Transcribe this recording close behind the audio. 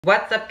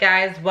What's up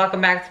guys,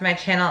 welcome back to my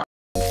channel.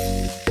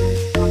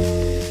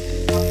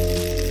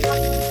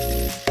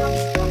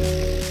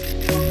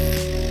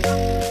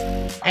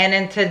 And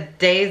in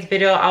today's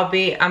video, I'll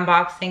be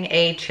unboxing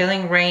a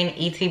Chilling Reign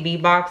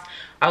ETB box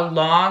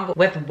along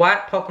with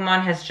what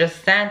Pokemon has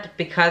just sent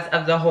because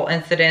of the whole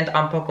incident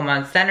on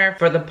Pokemon Center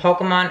for the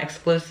Pokemon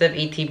Exclusive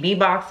ETB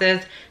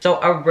boxes. So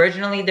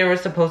originally there were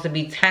supposed to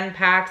be 10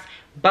 packs,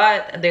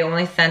 but they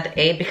only sent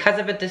 8 because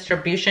of a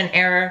distribution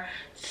error.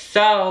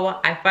 So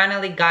I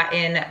finally got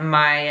in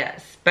my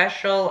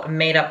special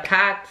made up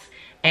packs,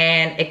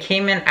 and it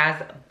came in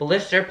as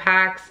blister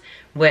packs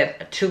with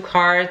 2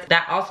 cards.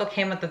 That also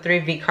came with the 3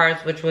 V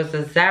cards, which was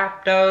the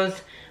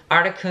Zapdos,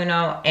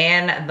 Articuno,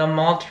 and the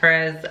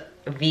Moltres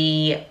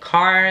V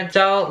card.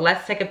 So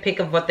let's take a peek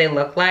of what they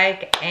look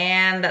like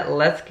and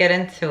let's get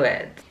into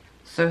it.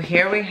 So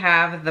here we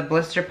have the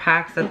blister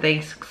packs that they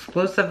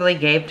exclusively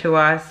gave to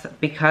us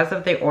because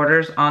of the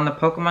orders on the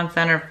Pokemon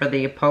Center for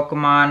the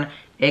Pokemon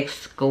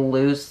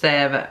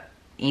Exclusive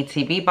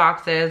ETB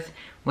boxes,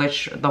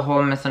 which the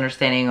whole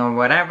misunderstanding or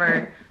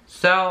whatever.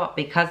 So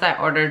because I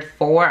ordered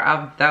 4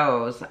 of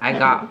those, I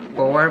got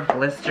 4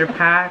 blister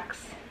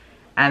packs,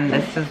 and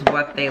this is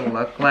what they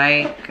look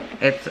like.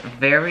 It's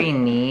very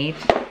neat,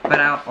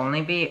 but I'll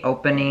only be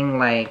opening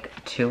like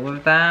 2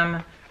 of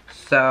them.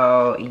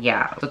 So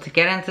yeah, so to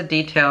get into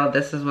detail,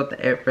 this is what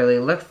it really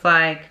looks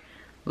like.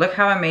 Look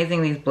how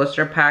amazing these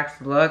blister packs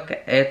look.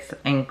 It's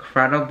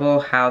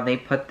incredible how they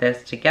put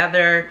this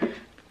together.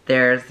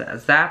 There's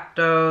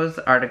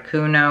Zapdos,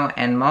 Articuno,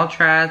 and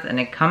Moltres, and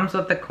it comes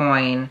with a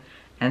coin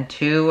and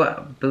 2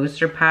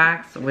 booster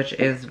packs, which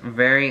is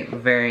very,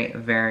 very,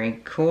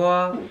 very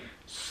cool.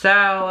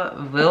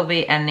 So we'll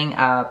be ending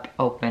up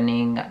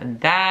opening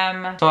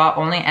them. So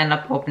I'll only end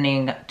up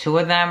opening 2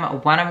 of them.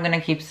 One I'm gonna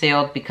keep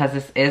sealed because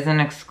this is an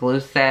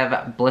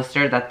exclusive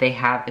blister that they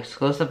have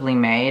exclusively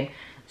made.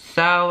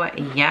 So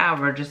yeah,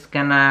 we're just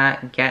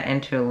gonna get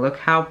into, look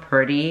how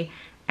pretty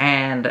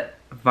and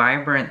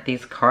vibrant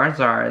these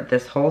cards are.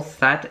 This whole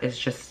set is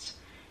just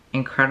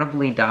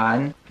incredibly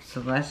done.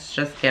 So let's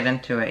just get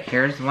into it.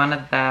 Here's one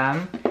of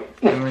them,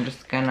 and we're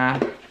just gonna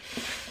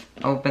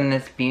open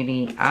this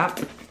beauty up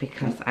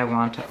because I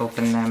want to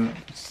open them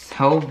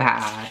so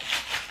bad.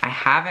 I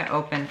haven't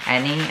opened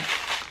any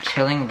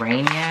Chilling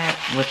Reign yet,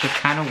 which is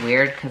kind of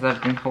weird because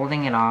I've been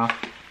holding it off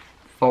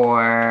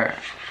for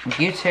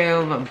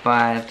YouTube,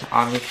 but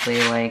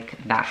obviously like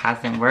that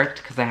hasn't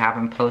worked because I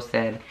haven't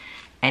posted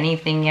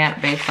anything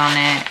yet based on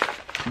it.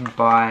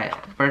 But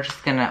we're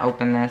just gonna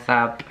open this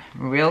up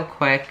real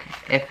quick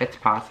if it's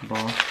possible.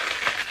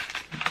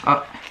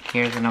 Oh,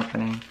 here's an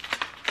opening.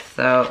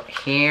 So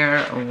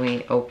here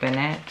we open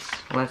it.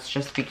 Let's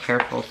just be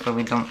careful so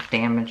we don't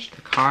damage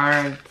the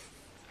cards.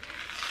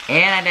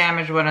 And I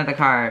damaged one of the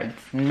cards.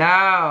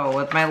 No,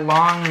 with my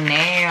long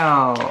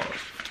nail.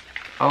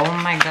 Oh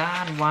my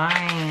god, why?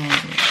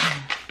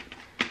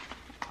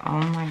 Oh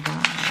my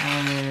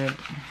god.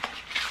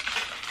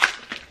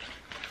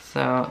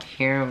 So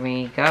here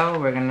we go.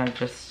 We're gonna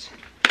just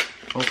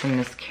open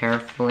this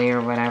carefully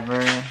or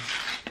whatever.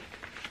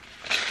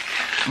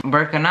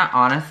 We're gonna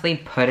honestly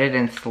put it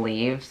in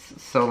sleeves.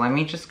 So let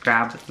me just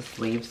grab the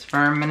sleeves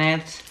for a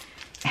minute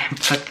and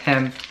put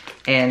them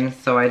in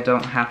so I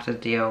don't have to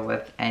deal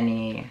with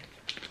any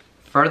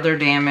further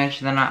damage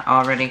than I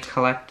already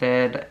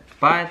collected.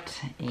 But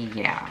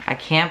yeah, I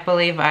can't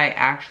believe I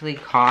actually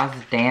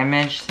caused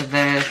damage to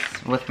this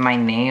with my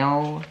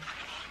nail,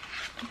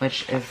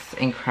 which is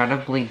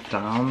incredibly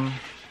dumb.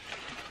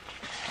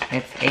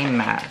 It's a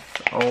mess.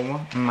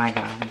 Oh my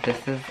god,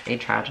 this is a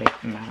tragic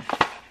mess.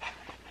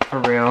 For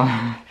real.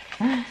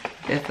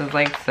 This is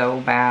like so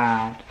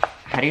bad.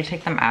 How do you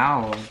take them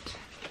out?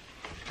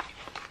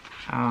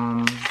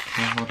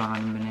 Okay, hold on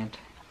a minute.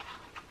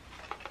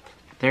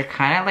 They're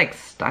kind of like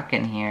stuck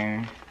in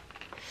here.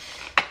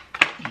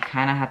 You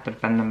kind of have to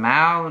bend them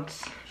out,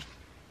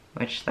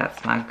 which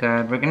that's not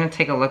good. We're gonna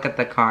take a look at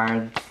the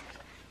cards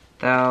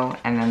though,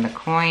 and then the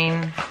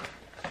coin.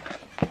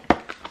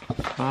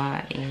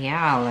 But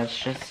yeah, let's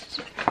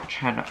just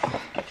try to...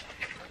 Oh,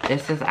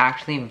 this is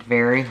actually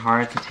very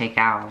hard to take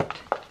out.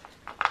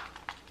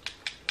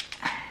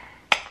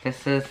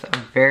 This is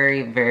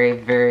very, very,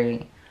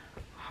 very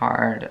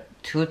hard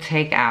to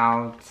take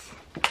out.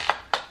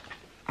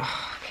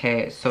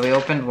 Okay, so we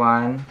opened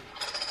one.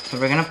 So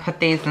we're gonna put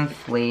these in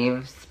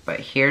sleeves, but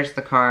here's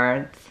the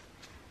cards.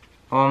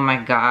 Oh my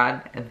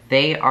god,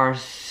 they are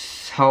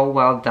so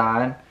well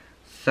done.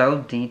 So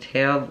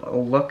detailed.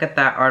 Look at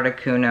that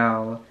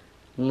Articuno.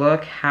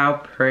 Look how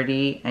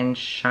pretty and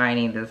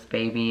shiny this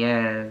baby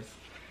is.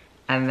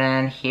 And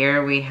then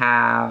here we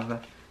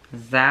have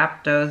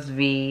Zapdos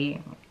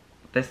V.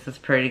 This is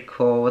pretty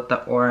cool with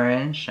the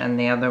orange, and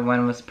the other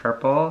one was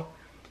purple.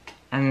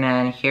 And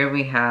then here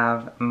we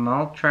have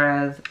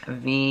Moltres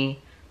V,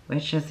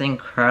 which is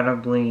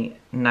incredibly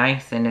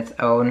nice in its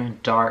own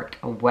dark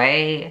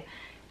way.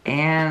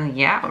 And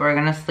yeah, we're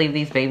gonna sleeve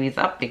these babies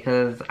up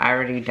because I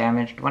already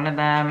damaged one of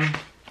them.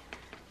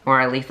 Or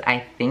at least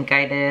I think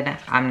I did.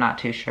 I'm not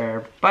too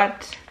sure.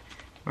 But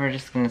we're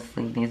just gonna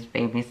sleeve these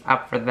babies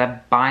up for the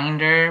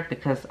binder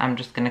because I'm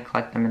just gonna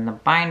collect them in the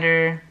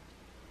binder.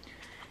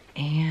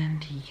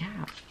 And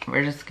yeah,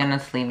 we're just gonna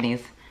sleeve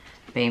these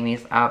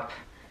babies up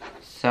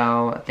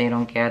so they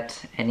don't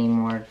get any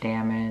more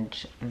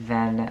damage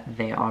than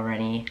they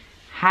already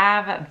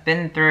have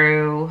been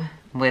through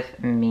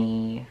with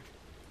me.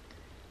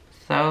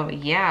 So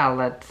yeah,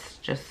 let's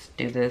just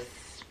do this.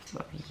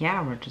 So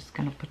yeah, we're just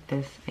gonna put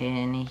this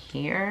in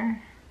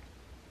here.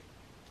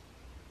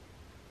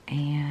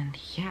 And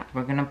yeah,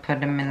 we're gonna put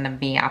them in the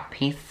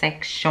VIP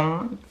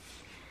sections.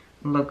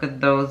 Look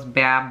at those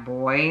bad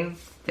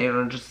boys.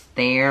 They're just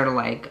there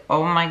like,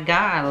 oh my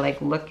god,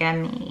 like look at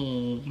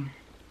me.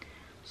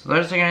 So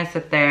those are gonna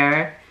sit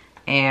there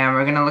and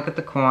we're gonna look at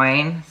the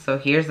coin. So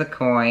here's the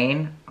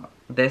coin.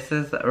 This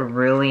is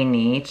really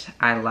neat.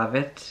 I love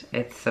it.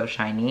 It's so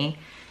shiny.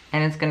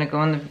 And it's gonna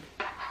go in the,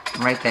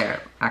 right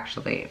there,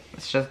 actually.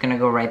 It's just gonna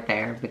go right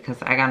there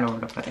because I got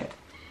nowhere to put it.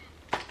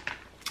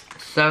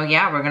 So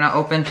yeah, we're gonna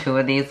open 2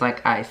 of these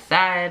like I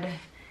said.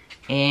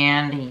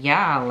 And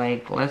yeah,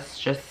 like let's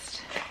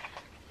just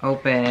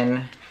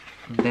open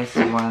this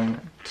one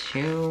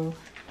too.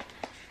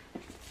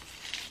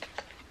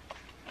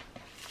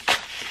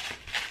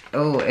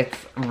 Oh,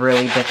 it's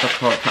really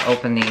difficult to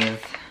open these.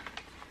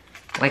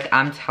 Like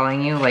I'm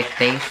telling you, like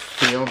they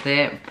sealed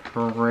it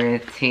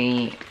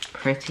pretty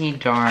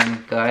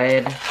darn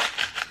good.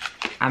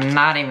 I'm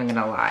not even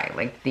gonna lie.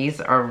 Like these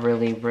are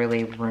really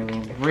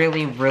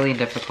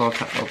difficult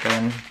to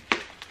open.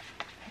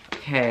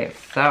 Okay,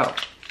 so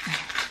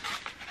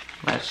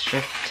let's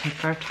just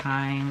take our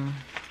time.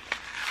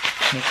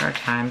 Take our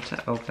time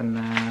to open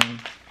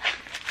them.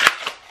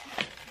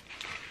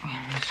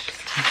 Let's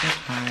just take our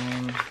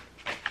time.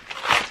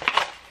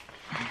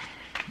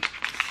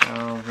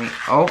 So we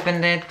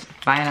opened it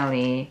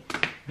finally.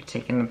 We're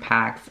taking the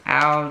packs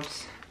out.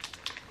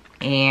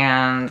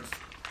 And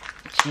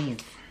geez.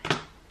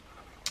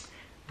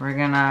 We're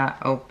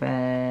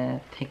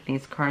gonna take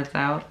these cards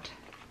out.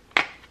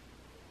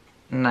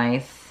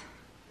 Nice.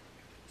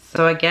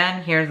 So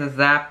again, here's a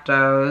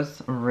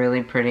Zapdos,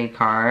 really pretty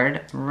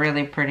card.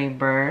 Really pretty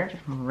bird,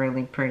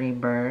 really pretty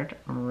bird,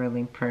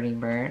 really pretty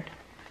bird.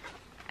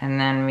 And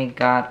then we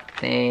got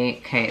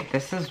okay,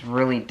 this is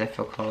really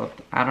difficult.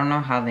 I don't know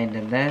how they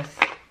did this.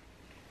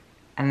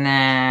 And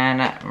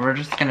then we're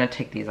just gonna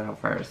take these out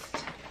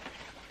first.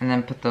 And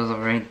then put those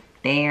right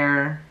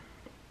there.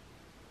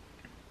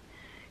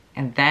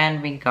 And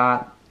then we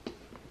got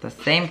the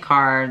same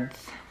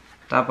cards,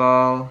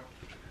 double.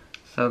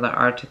 So the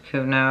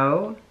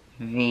Articuno,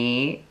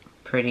 V,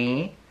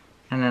 pretty,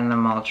 and then the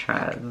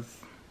Moltres.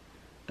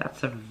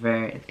 That's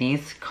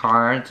these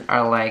cards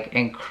are like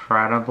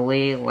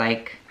incredibly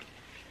like,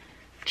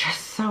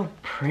 just so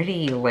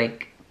pretty.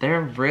 Like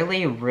they're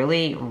really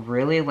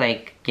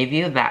like give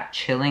you that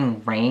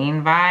chilling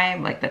rain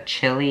vibe, like the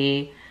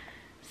chilly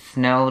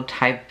snow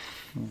type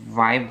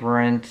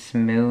vibrant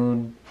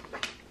mood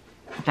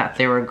that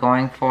they were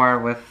going for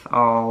with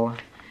all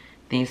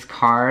these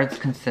cards,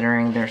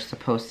 considering they're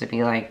supposed to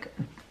be like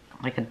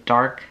a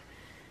dark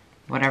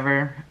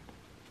whatever.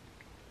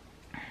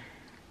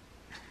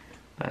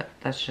 But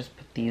let's just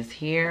put these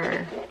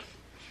here.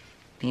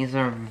 These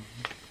are,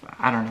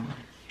 I don't know.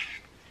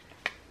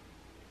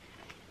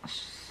 Let's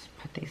just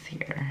put these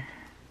here.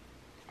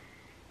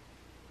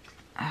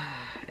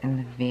 In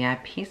the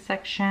VIP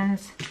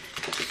sections.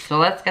 So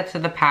let's get to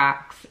the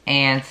packs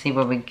and see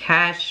what we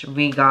catch.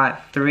 We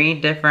got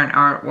 3 different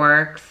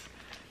artworks.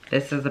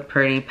 This is a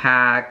pretty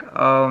pack.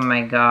 Oh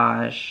my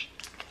gosh.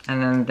 And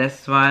then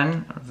this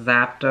one,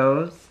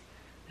 Zapdos.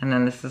 And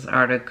then this is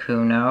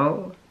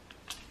Articuno.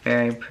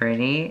 Very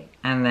pretty.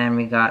 And then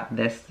we got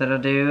this little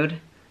dude.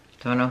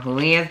 Don't know who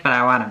he is, but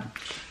I want him.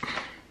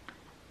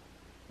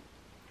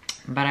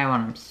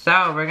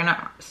 So we're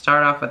gonna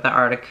start off with the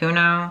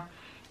Articuno.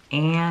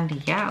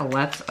 And yeah,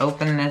 let's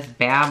open this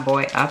bad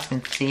boy up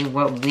and see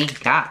what we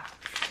got.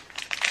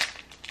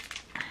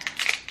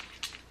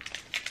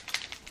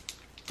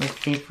 Let's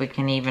see if we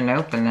can even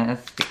open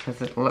this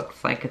because it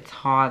looks like it's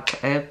hard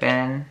to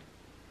open.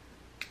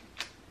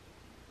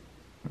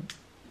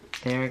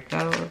 There it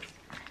goes.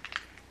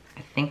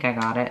 I think I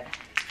got it.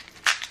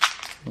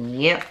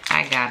 Yep,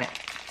 I got it.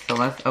 So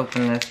let's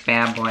open this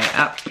bad boy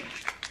up.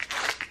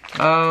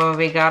 Oh,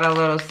 we got a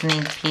little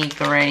sneak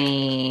peek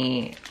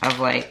already of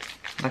like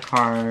the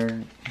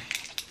card.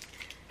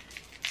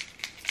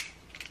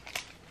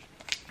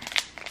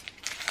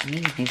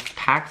 These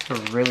packs are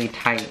really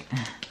tight.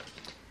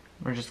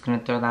 We're just gonna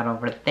throw that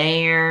over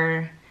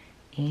there.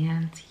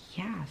 And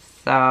yeah,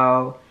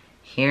 so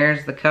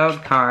here's the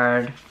code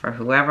card for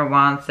whoever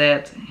wants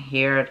it.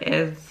 Here it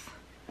is.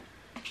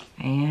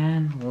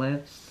 And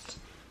let's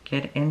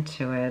get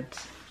into it.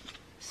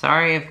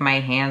 Sorry if my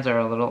hands are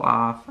a little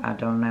off. I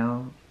don't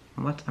know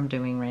what I'm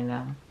doing right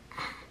now.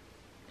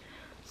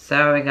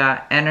 So we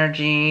got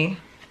Energy.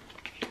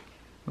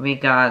 We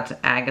got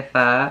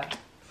Agatha,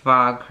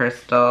 Fog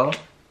Crystal,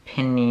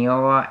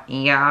 Pinoia,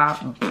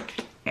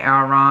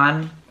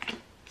 Aron,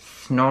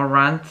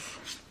 Snorunt,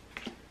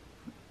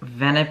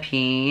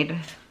 Venipede,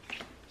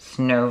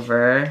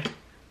 Snover,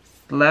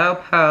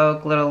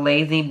 Slowpoke, little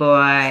lazy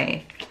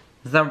boy,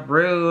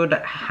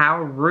 Zarude,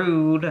 how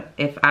rude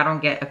if I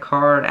don't get a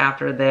card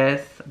after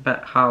this,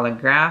 but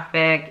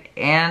holographic,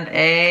 and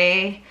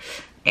a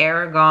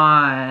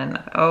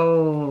Aragon.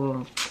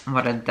 Oh,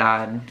 what a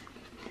dud.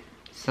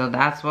 So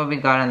that's what we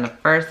got in the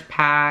first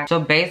pack. So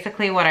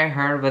basically what I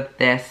heard with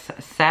this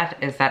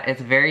set is that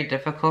it's very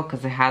difficult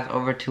because it has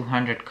over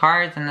 200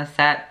 cards in the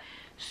set.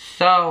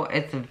 So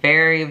it's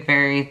very,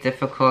 very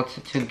difficult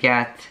to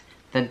get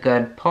the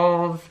good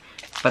pulls.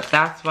 But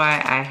that's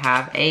why I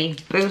have a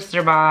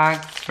booster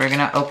box. We're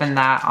gonna open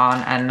that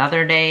on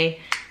another day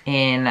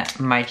in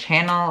my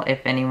channel.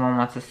 If anyone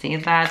wants to see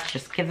that,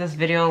 just give this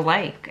video a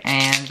like.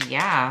 And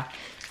yeah,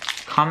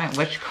 comment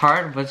which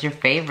card was your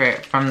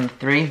favorite from the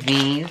 3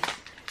 Vs.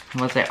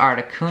 Was it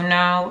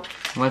Articuno?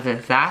 Was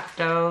it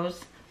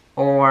Zapdos?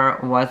 Or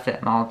was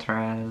it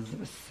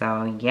Moltres?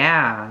 So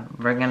yeah,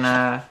 we're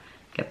gonna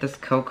get this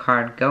code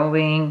card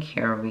going.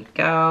 Here we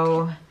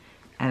go.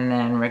 And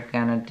then we're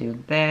gonna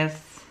do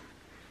this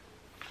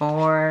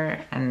 4,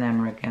 and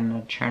then we're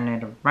gonna turn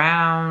it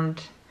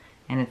around,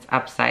 and it's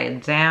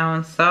upside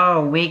down.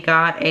 So we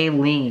got a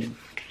Leaf,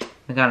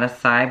 we got a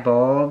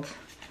Cybold,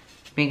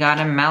 we got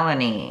a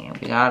Melanie,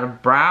 we got a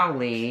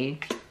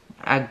Browly,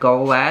 a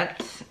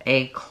Golett,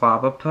 a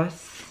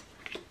Clobopus,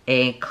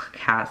 a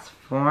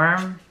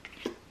Castform,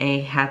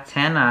 a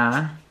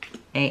Hatena,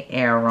 a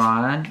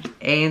Aeron,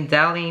 a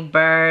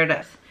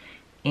Delibird,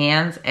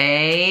 and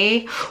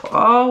a,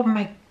 oh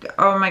my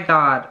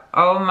god,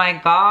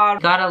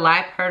 got a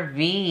Liepard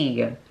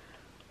V.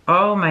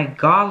 Oh my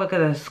god, look at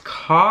this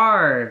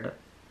card.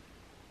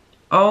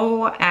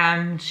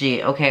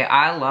 OMG. Okay,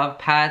 I love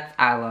pets,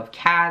 I love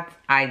cats.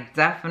 I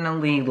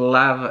definitely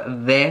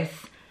love this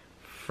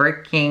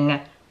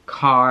freaking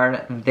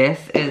card.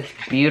 This is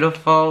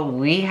beautiful.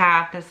 We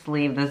have to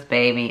sleeve this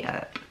baby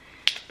up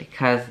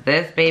because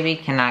this baby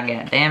cannot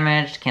get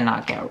damaged,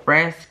 cannot get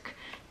risked,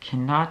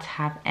 cannot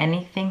have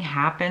anything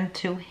happen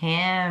to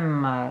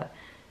him.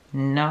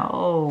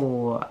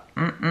 No.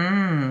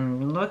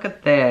 Look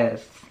at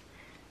this.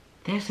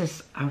 This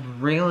is a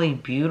really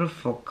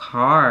beautiful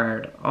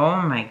card.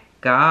 Oh my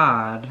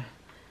god.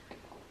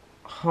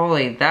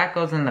 Holy, that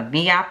goes in the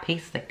VIP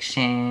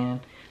section.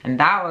 And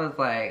that was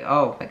like,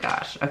 oh my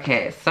gosh.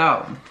 Okay,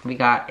 so we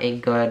got a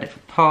good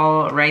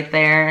pull right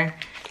there.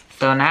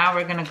 So now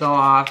we're gonna go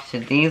off to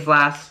these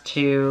last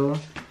 2.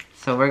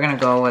 So we're gonna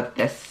go with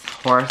this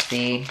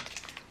horsey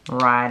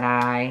Right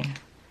Eye.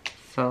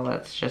 So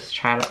let's just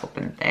try to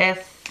open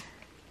this.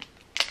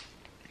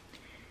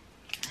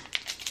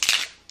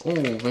 Oh,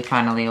 we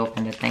finally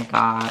opened it, thank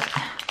God.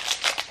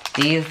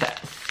 These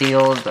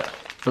sealed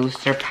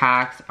booster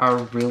packs are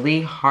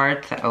really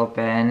hard to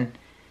open.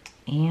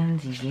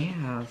 And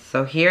yeah,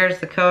 so here's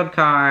the code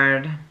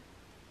card.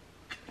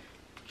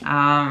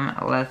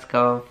 Let's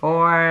go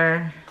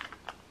for,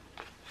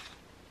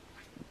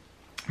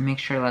 make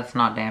sure let's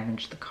not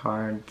damage the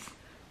cards.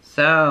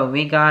 So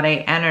we got a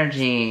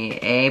Energy,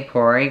 a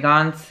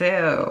Porygon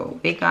 2,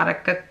 we got a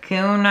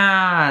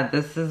Kakuna.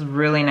 This is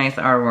really nice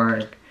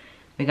artwork.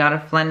 We got a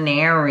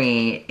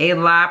Flannery, a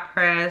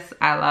Lapras.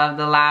 I love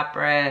the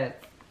Lapras.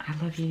 I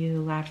love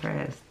you,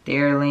 Lapras.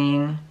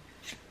 Deerling.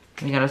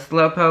 We got a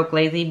Slowpoke,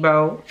 Lazy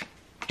Boat,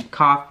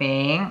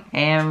 Coughing,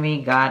 and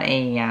we got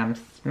a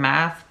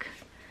Yamsmask,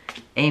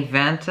 a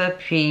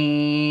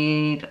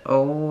Venipede,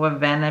 oh, a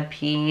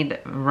Venipede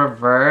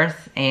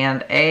reverse,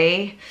 and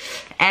a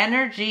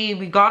Energy.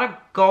 We got a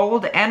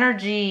gold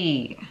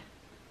Energy.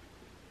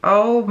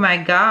 Oh my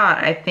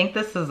god, I think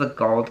this is a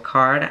gold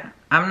card.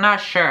 I'm not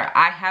sure.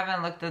 I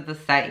haven't looked at the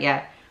set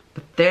yet,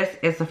 but this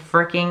is a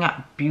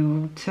freaking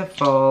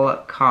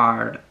beautiful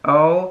card.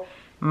 Oh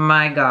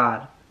my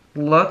god.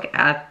 Look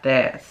at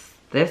this.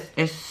 This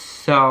is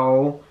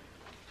so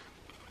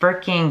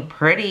freaking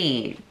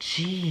pretty.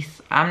 Jeez,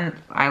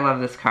 I love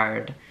this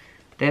card.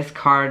 This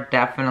card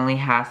definitely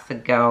has to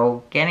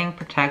go. Getting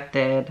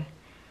Protected.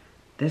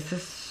 This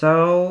is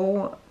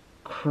so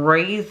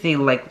crazy.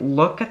 Like,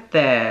 look at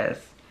this.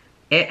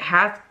 It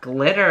has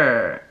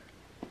glitter.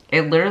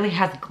 It literally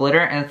has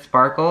glitter and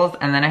sparkles,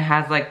 and then it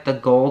has like the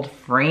gold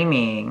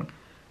framing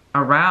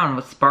around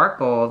with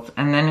sparkles,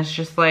 and then it's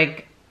just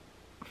like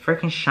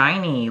freaking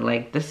shiny.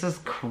 Like, this is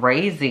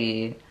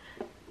crazy.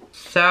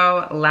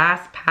 So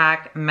last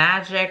pack,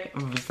 Magic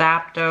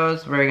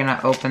Zapdos. We're gonna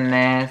open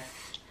this.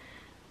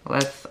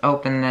 Let's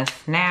open this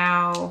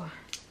now.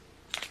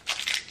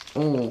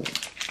 Ooh.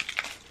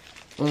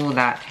 Ooh,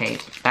 that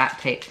tape, that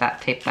tape,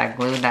 that tape, that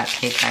glue, that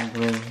tape, that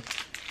glue.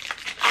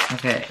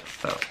 Okay,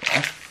 so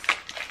let's,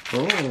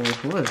 ooh,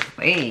 who is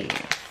this?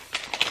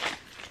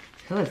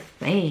 Who is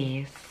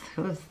this?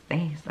 Who is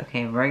this?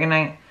 Okay, we're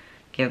gonna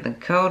give the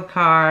code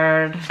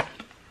card.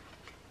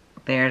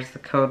 There's the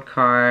code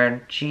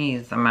card.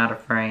 Jeez, I'm out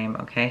of frame.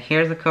 Okay,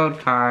 here's the code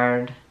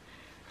card.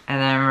 And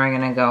then we're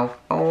gonna go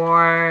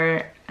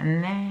 4,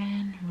 and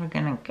then we're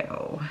gonna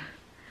go.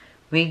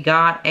 We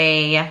got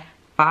a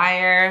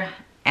Fire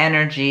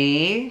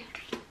Energy,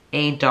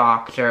 a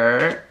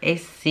Doctor, a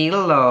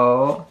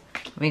CeeLo.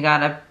 We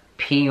got a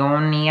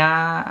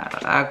Peonia,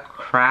 a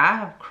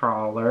crab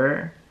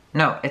crawler.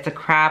 No, it's a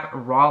crab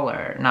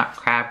roller, not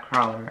crab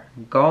crawler.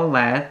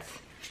 Golett,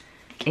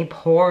 a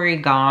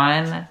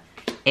Porygon,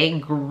 a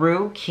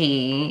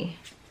Grookey,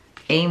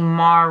 a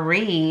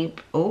Mareep.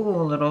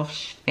 Ooh, little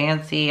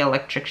fancy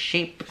electric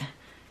sheep.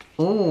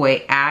 Ooh,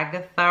 a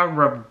Agatha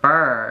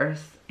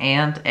reverse.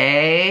 And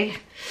a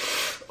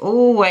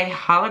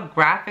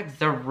holographic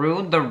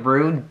Zarude the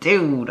Rude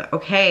Dude.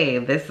 Okay,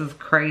 this is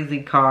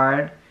crazy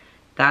card.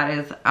 That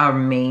is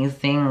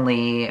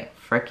amazingly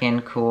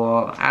freaking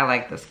cool. I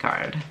like this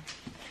card.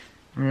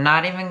 I'm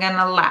not even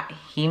gonna lie.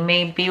 He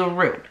may be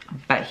rude,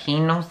 but he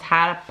knows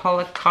how to pull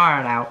a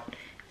card out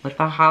with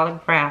a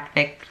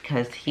holographic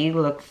because he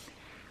looks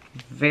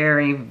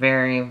very,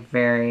 very,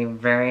 very,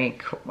 very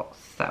cool.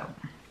 So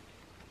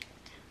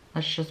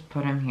let's just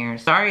put him here.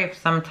 Sorry if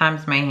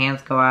sometimes my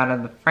hands go out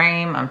of the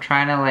frame. I'm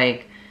trying to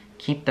like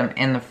keep them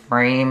in the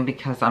frame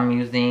because I'm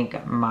using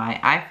my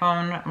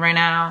iPhone right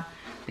now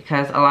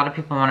because a lot of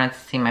people wanted to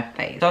see my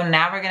face. So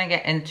now we're gonna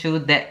get into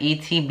the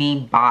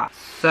ETB box.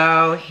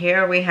 So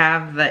here we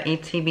have the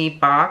ETB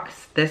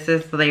box. This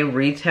is the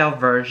retail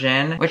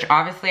version, which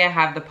obviously I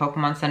have the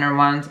Pokemon Center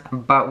ones,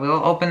 but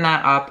we'll open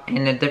that up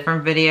in a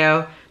different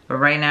video. But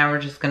right now we're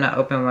just gonna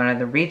open one of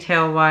the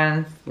retail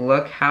ones.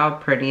 Look how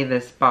pretty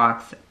this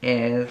box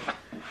is.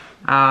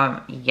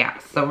 Yeah,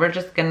 so we're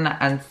just gonna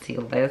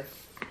unseal this.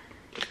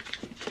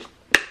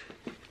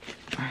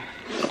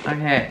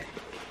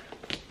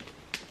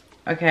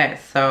 Okay,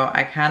 so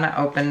I kind of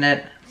opened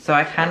it. So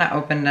I kind of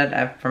opened it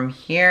up from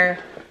here.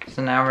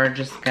 So now we're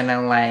just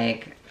gonna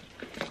like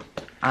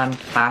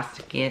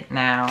unplastic it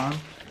now.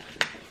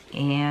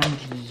 And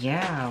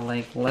yeah,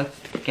 like let's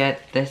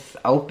get this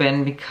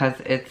open because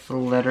it's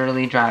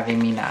literally driving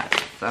me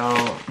nuts.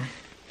 So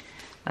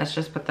let's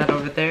just put that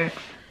over there.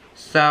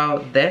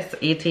 So this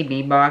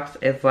ETB box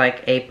is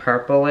like a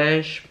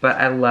purplish, but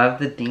I love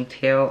the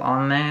detail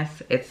on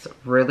this. It's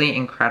really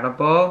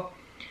incredible.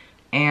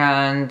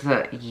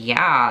 And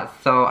yeah,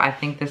 so I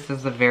think this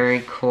is a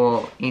very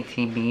cool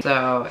ETB.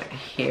 So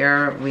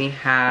here we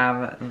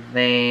have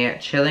the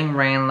Chilling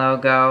Reign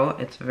logo.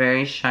 It's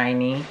very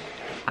shiny.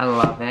 I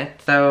love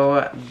it.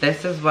 So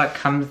this is what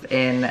comes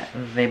in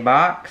the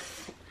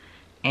box.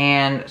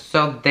 And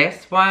so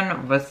this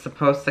one was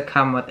supposed to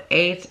come with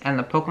 8 and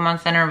the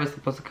Pokemon Center was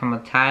supposed to come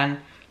with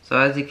 10. So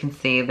as you can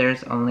see,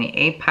 there's only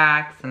 8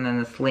 packs and then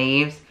the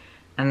sleeves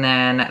and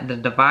then the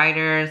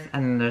dividers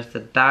and then there's the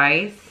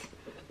dice.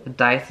 The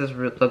dice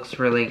looks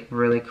really,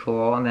 really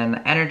cool. And then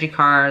the energy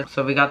cards.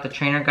 So we got the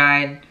trainer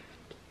guide,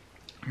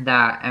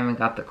 that, and we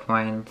got the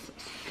coins.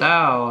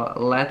 So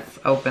let's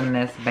open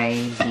this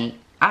baby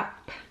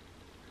up.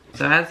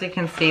 So as you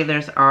can see,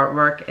 there's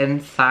artwork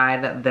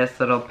inside this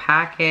little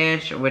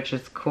package, which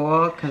is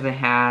cool because it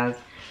has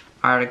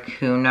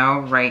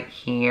Articuno right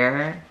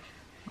here.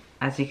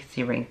 As you can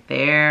see right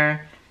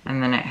there.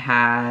 And then it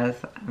has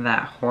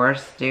that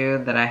horse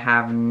dude that I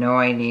have no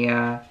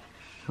idea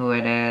who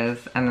it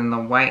is, and then the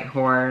white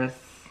horse,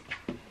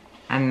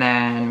 and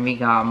then we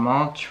got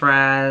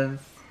Moltres,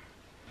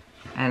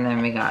 and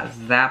then we got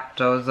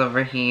Zapdos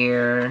over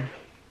here,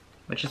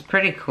 which is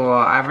pretty cool.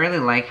 I really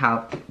like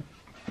how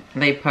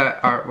they put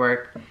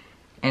artwork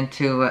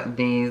into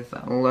these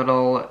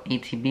little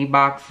ETB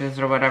boxes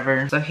or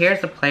whatever. So here's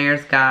the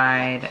player's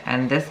guide,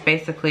 and this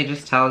basically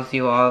just tells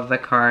you all of the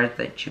cards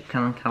that you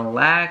can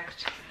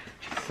collect.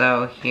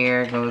 So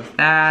here goes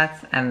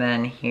that, and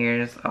then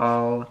here's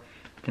all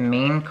the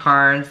main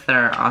cards that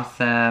are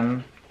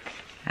awesome,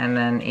 and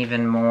then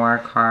even more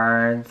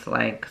cards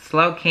like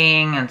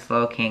Slowking and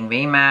Slowking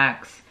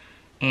VMAX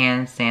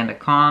and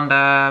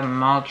Sandaconda,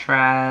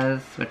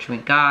 Moltres, which we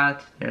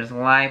got. There's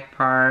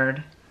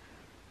Liepard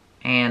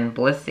and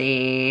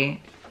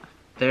Blissey.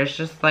 There's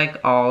just like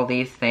all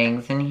these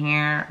things in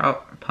here.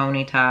 Oh,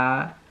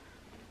 Ponyta.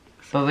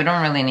 So we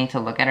don't really need to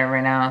look at it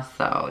right now.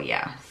 So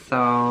yeah,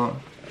 so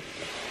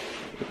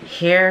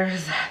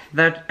here's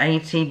the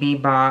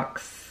ATB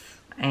box.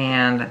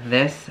 And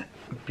this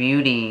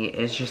beauty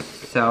is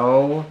just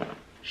so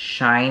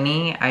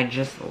shiny. I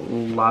just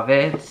love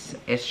it.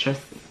 It's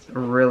just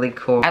really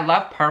cool. I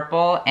love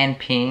purple and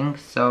pink,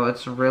 so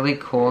it's really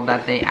cool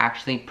that they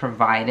actually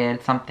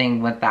provided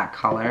something with that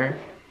color.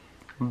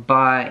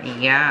 But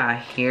yeah,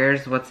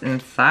 here's what's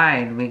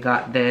inside. We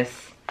got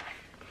this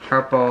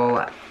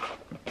purple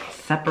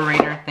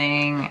separator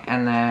thing,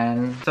 and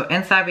then so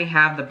inside we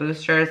have the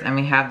boosters and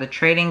we have the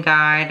trading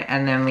guide,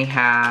 and then we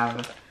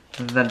have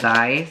the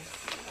dice.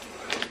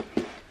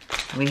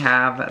 We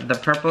have the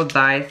purple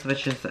dice,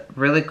 which is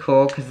really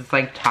cool because it's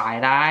like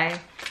tie-dye.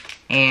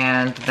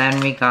 And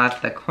then we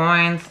got the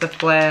coins to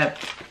flip.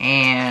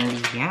 And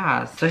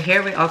yeah, so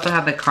here we also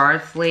have the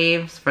card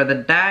sleeves for the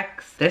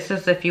decks. This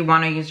is if you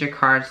want to use your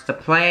cards to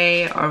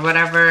play or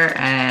whatever.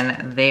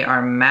 And they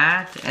are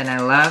matte. And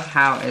I love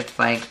how it's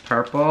like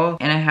purple.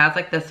 And it has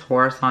like this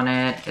horse on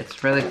it.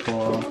 It's really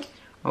cool.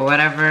 Or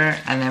whatever.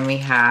 And then we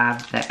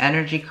have the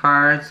energy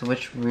cards,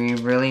 which we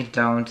really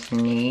don't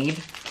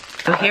need.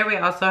 So here we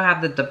also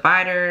have the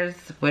dividers,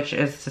 which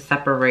is to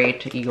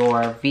separate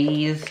your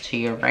V's to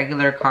your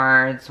regular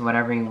cards,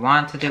 whatever you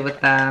want to do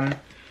with them.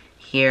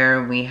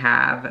 Here we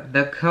have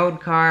the code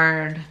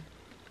card,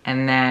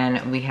 and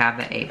then we have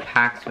the 8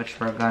 packs, which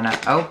we're gonna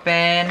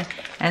open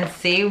and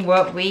see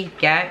what we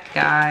get,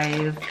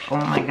 guys. Oh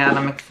my God,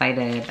 I'm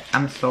excited.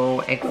 I'm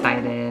so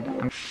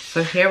excited.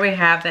 So here we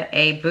have the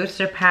 8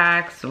 booster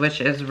packs,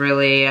 which is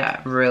really,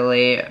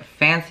 really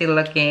fancy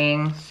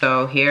looking.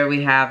 So here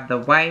we have the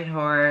white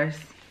horse.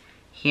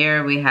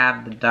 Here we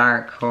have the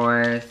dark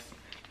horse.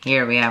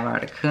 Here we have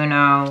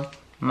Articuno,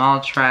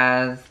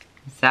 Moltres,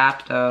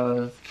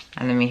 Zapdos,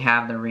 and then we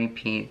have the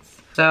repeats.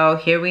 So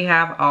here we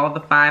have all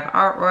the 5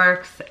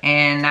 artworks,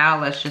 and now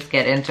let's just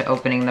get into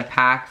opening the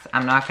packs.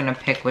 I'm not gonna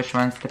pick which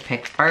ones to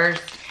pick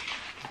first,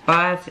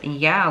 but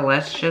yeah,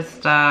 let's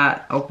just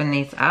open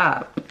these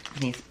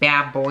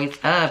bad boys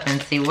up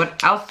and see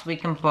what else we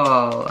can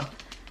pull.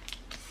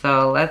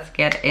 So let's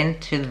get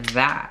into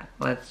that.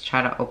 Let's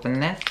try to open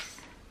this.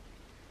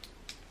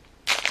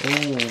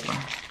 Ooh,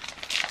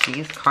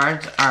 these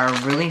cards are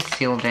really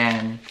sealed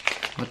in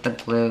with the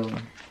glue.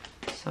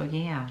 So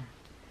yeah.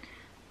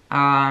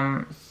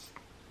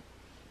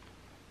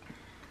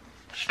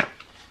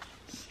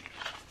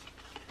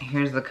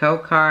 Here's the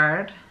code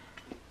card.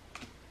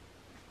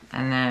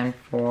 And then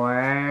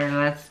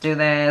let's do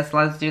this.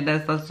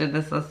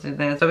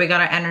 So we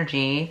got our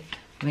energy.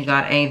 We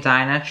got a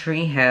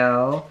Dynatree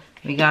Hill.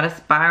 We got a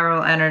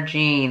Spiral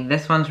Energy.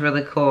 This one's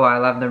really cool. I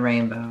love the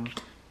rainbow.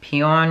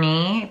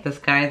 Peony, this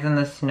guy's in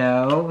the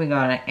snow. We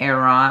got an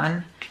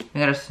Aeron.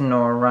 We got a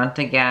Snorunt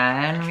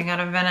again. We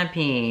got a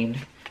Venipede.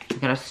 We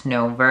got a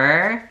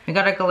Snover. We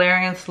got a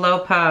Galarian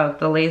Slowpoke,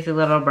 the lazy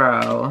little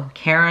bro.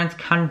 Karen's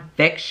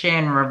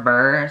Conviction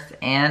reverse.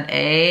 And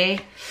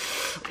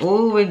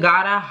ooh, we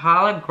got a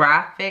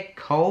holographic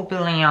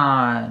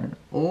Cobalion.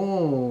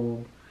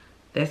 Ooh,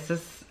 this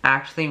is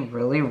actually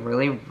really,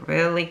 really,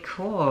 really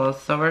cool.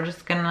 So we're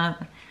just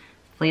gonna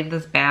sleeve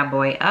this bad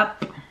boy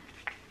up.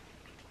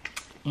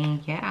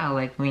 And yeah,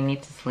 like we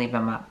need to sleeve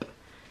them up.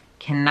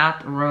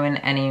 Cannot ruin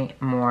any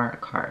more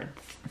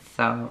cards.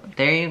 So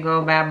there you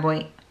go, bad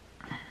boy.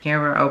 Here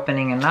we're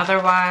opening another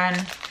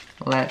one.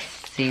 Let's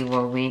see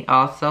what we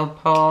also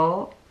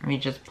pull. We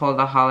just pulled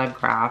a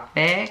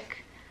holographic.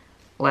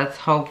 Let's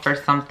hope for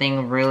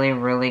something really,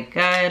 really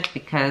good,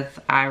 because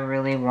I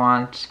really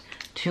want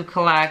to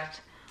collect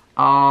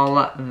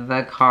all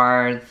the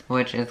cards,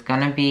 which is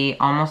gonna be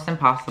almost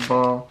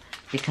impossible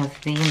because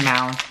the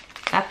amount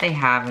that they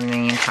have in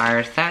the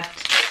entire set.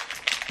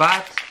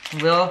 But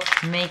we'll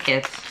make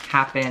it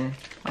happen,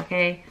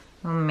 okay?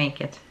 We'll make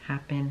it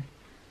happen.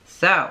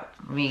 So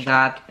we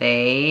got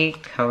a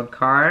code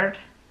card.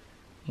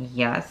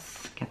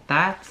 Yes, get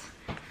that.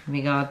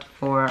 We got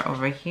 4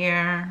 over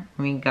here.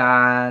 We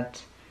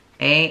got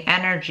a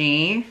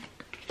energy,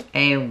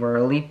 a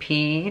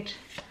Whirlipede.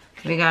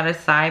 We got a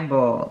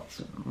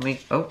Cybolt.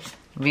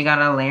 We got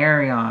a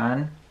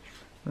Larion.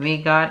 We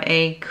got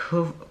a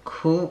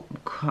Kubfu.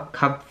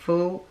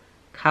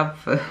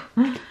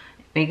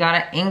 We got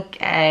an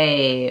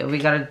Inkay. We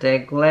got a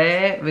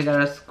Diglett. We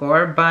got a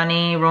Score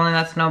Bunny rolling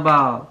that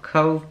snowball.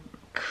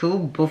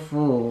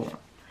 Kubufu.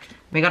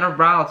 We got a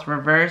Ralts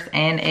reverse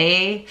and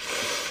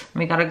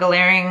we got a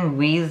Galarian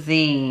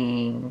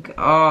Weezing.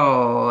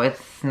 Oh,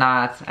 it's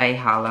not a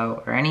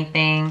holo or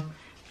anything,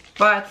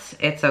 but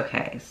it's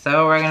okay.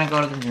 So we're gonna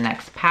go to the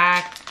next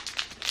pack.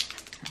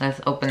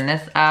 Let's open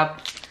this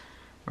up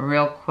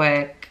real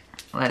quick.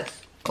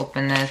 Let's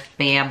open this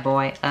bad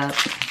boy up.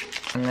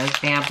 Open this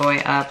bad boy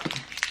up.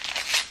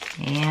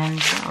 And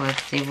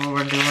let's see what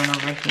we're doing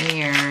over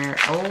here.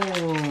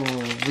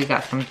 Oh, we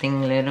got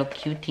something little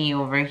cutie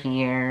over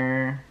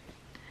here.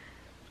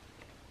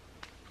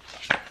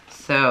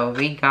 So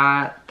we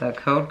got the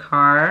code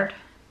card.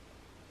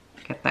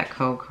 Get that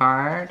code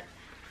card.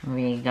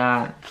 We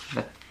got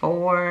the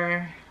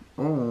 4.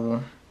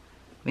 Ooh.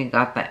 We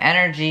got the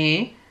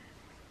energy.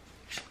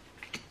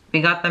 We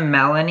got the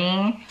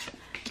Melanie.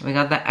 We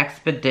got the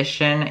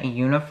Expedition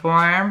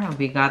uniform.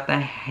 We got the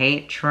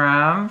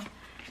Hatrum.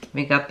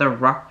 We got the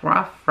Ruff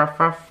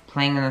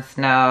playing in the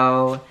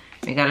snow.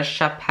 We got a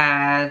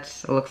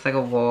Shuppet. It looks like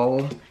a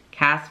wool.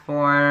 Cast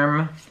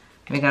form.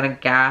 We got a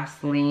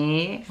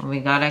Ghastly. We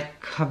got a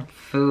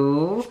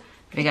Kubfu.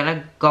 We got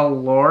a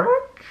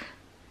Galoric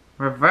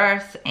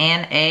reverse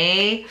and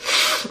a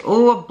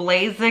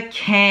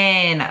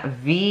Blaziken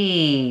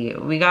V.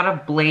 We got a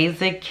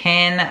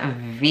Blaziken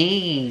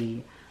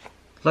V.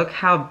 Look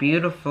how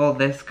beautiful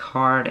this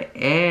card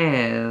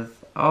is.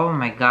 Oh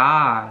my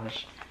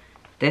gosh.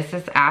 This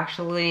is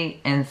actually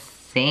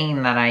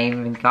insane that I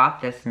even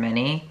got this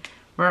many.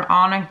 We're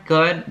on a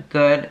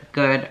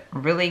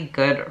really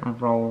good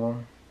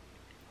roll.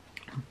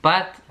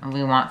 But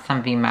we want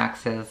some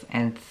VMAXs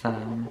and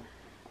some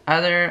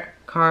other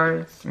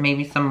cards,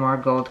 maybe some more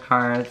gold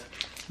cards.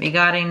 We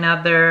got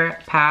another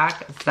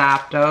pack,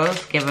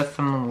 Zapdos. Give us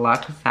some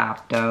luck,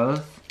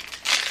 Zapdos.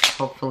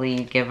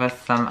 Hopefully give us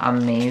some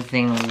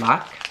amazing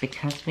luck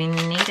because we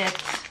need it.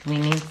 We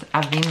need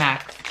a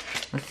VMAX.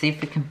 Let's see if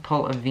we can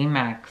pull a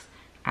VMAX.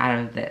 out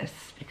of this,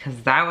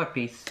 because that would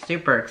be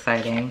super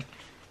exciting.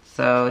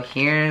 So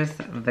here's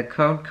the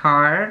code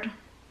card.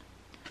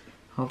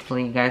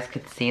 Hopefully you guys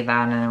could see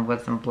that and it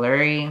wasn't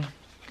blurry.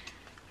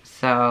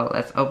 So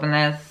let's open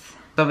this.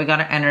 So we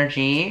got an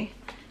energy,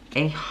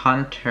 a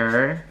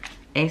hunter,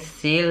 a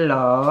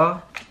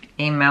Silo,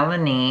 a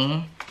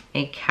Melanie,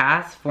 a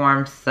cast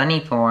form, sunny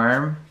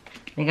form.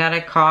 We got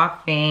a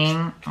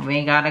coughing,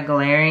 we got a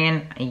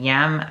Galarian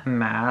Yam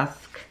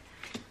Mask,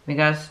 we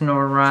got a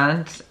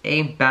Snorunt,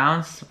 a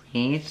Bounce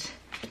Sweet,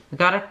 we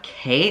got a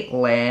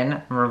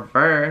Caitlyn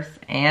reverse,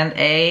 and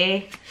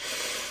a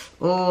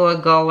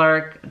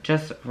Galark,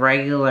 just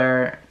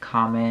regular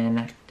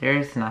common.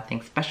 There's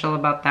nothing special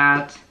about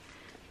that,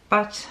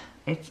 but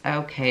it's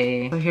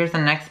okay. So here's the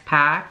next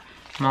pack,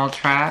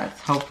 Moltres.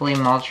 Hopefully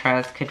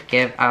Moltres could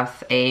give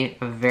us a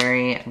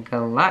very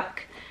good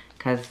luck,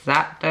 because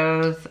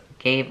Zapdos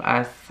gave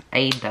us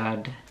a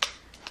dud.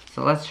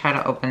 So let's try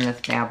to open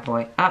this bad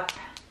boy up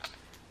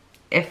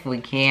if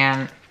we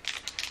can.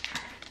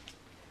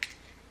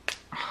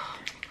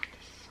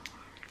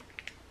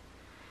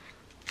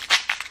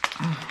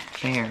 Oh,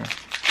 there.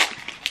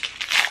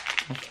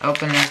 Let's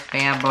open this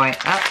bad boy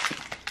up.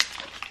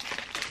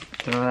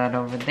 Throw that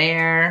over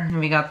there.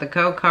 We got the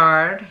code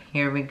card.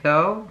 Here we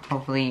go.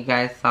 Hopefully you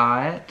guys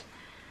saw it.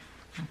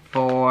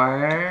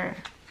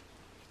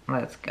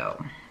 Let's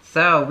go.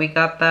 So we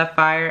got the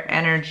Fire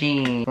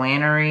Energy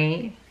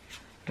Flannery.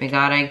 We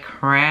got a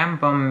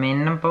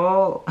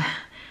Crambominable.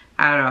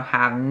 I don't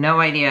have no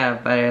idea,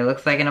 but it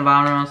looks like an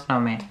abominable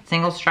snowman.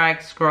 Single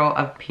strike scroll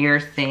of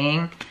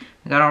piercing.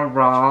 We got a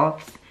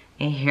Ralts,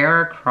 a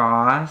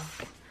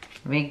Heracross.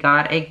 We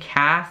got a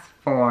cast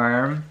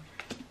form,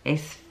 a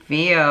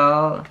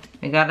Spheal.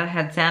 We got a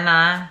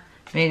Hatena.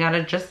 We got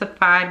a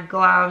Justified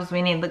gloves.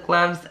 We need the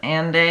gloves,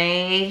 and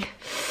a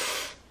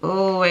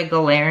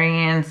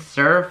Galarian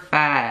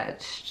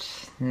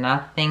Surfetched.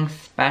 Nothing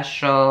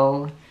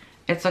special.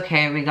 It's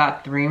okay, we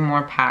got 3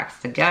 more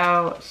packs to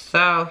go.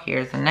 So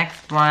here's the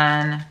next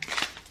one.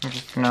 We're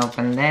just gonna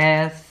open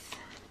this.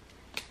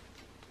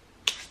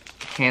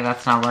 Okay,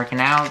 that's not working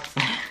out.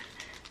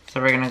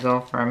 So we're gonna go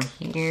from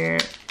here.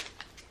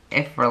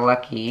 If we're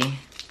lucky.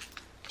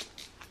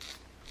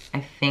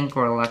 I think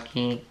we're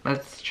lucky.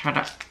 Let's try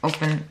to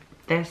open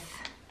this.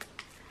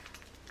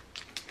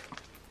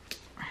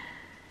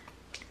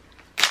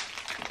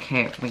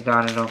 Okay, we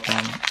got it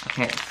open.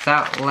 Okay,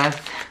 so let's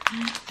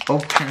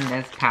open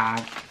this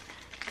pack.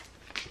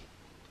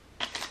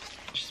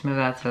 Just move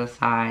that to the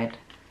side.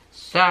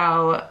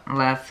 So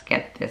let's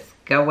get this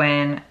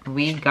going.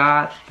 We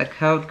got the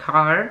code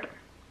card.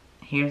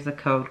 Here's the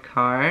code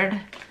card.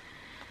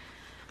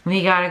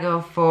 We gotta go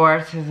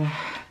forward to the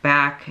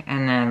back,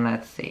 and then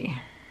let's see.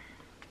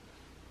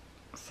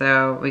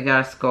 So we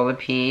got a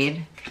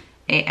Scolipede,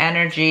 a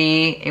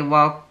Energy, a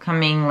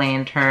Welcoming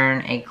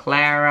Lantern, a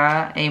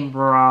Clara, a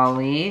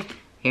Brawly,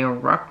 a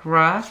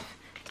Rockruff,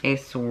 a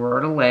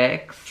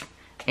Swirlix,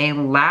 a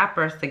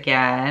Lapras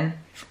again.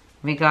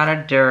 We got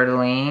a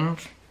Dirtling,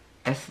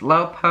 a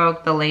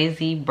Slowpoke, the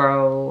Lazy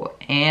Bro,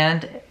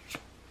 and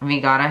we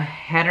got a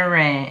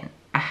Heterini.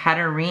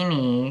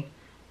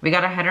 We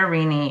got a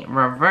Heterini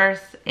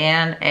reverse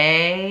and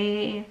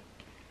a...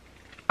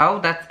 Oh,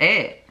 that's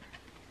it.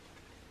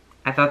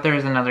 I thought there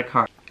was another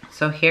card.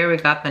 So here we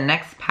got the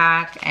next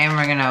pack, and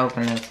we're gonna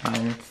open this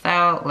one.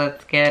 So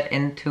let's get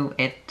into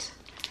it.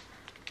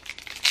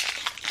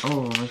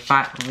 Oh, this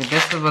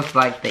was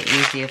like the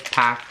easiest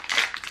pack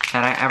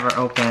that I ever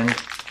opened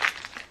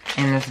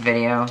in this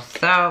video.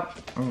 So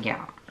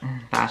yeah,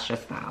 that's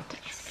just that.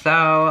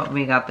 So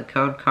we got the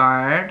code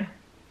card,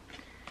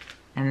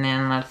 and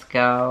then let's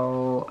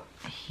go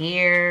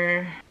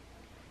here.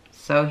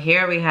 So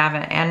here we have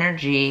an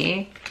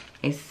Energy,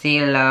 a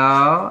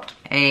Silo,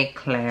 a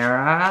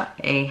Clara,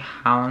 a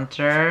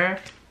Haunter,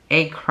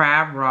 a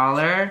Crab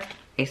Roller,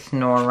 a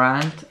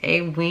Snorunt,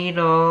 a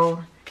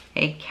Weedle,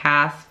 a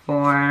Cast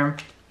Form,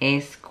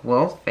 a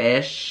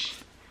Squillfish.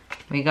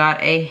 We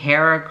got a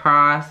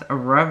Heracross, a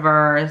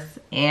Reverse,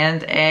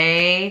 and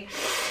a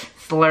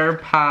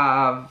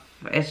Slurpuff.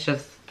 It's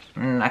just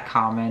a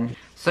common.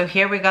 So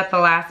here we got the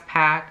last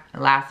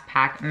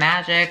pack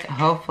magic.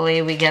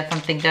 Hopefully we get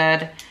something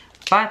good.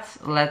 But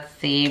let's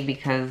see,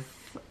 because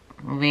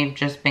we've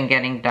just been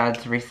getting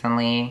duds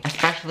recently,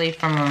 especially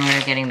from when we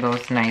were getting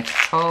those nice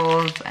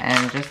pulls,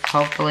 and just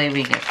hopefully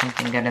we get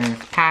something good in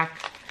this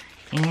pack.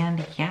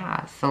 And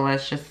yeah, so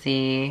let's just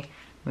see.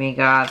 We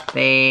got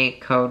the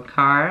code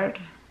card.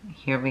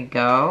 Here we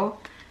go.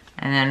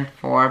 And then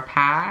 4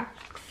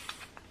 packs.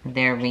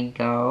 There we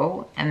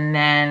go. And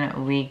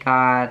then we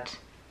got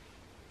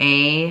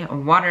a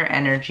Water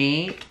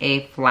Energy,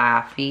 a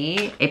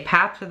Flaffy, a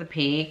Path to the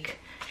Peak,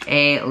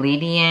 a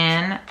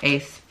Lydian, a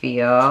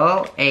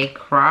Spheal, a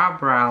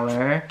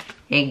Crabrawler,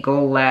 a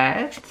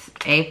Golett,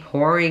 a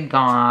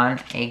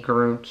Porygon, a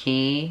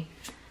Grookey,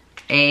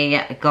 a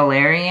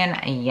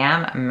Galarian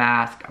Yam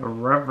Mask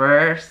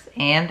reverse,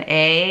 and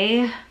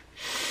an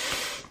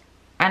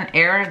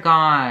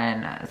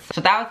Aragon.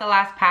 So that was the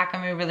last pack,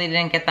 and we really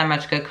didn't get that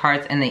much good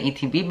cards in the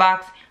ETB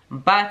box.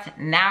 But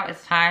now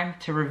it's time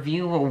to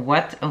review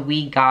what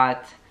we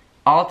got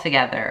all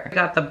together. We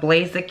got the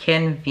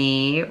Blaziken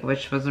V,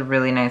 which was a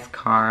really nice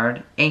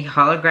card. A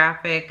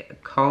holographic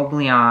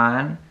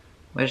Cobalion,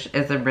 which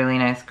is a really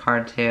nice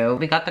card too.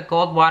 We got the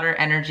Gold Water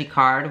Energy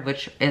card,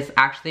 which is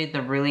actually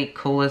the really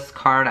coolest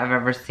card I've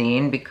ever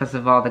seen because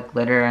of all the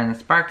glitter and the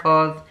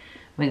sparkles.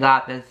 We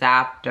got the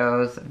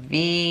Zapdos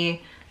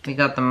V. We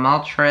got the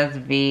Moltres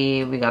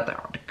V. We got the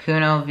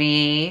Articuno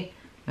V.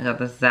 We got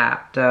the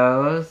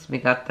Zapdos. We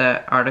got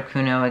the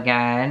Articuno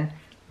again.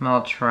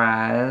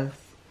 Moltres.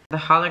 The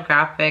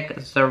holographic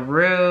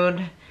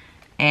Zarude.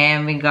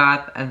 And we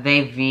got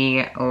the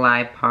V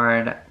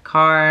Liepard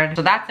card.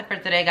 So that's it for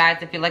today, guys.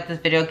 If you like this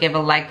video, give a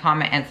like,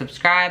 comment, and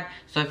subscribe.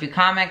 So if you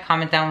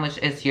comment down which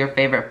is your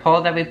favorite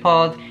poll that we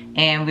pulled.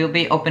 And we'll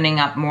be opening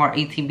up more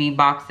ETB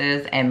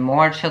boxes and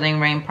more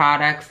Chilling Reign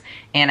products.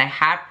 And I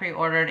have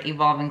pre-ordered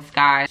Evolving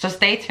Skies. So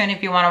stay tuned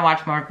if you want to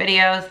watch more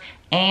videos.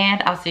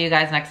 And I'll see you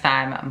guys next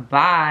time.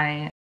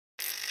 Bye.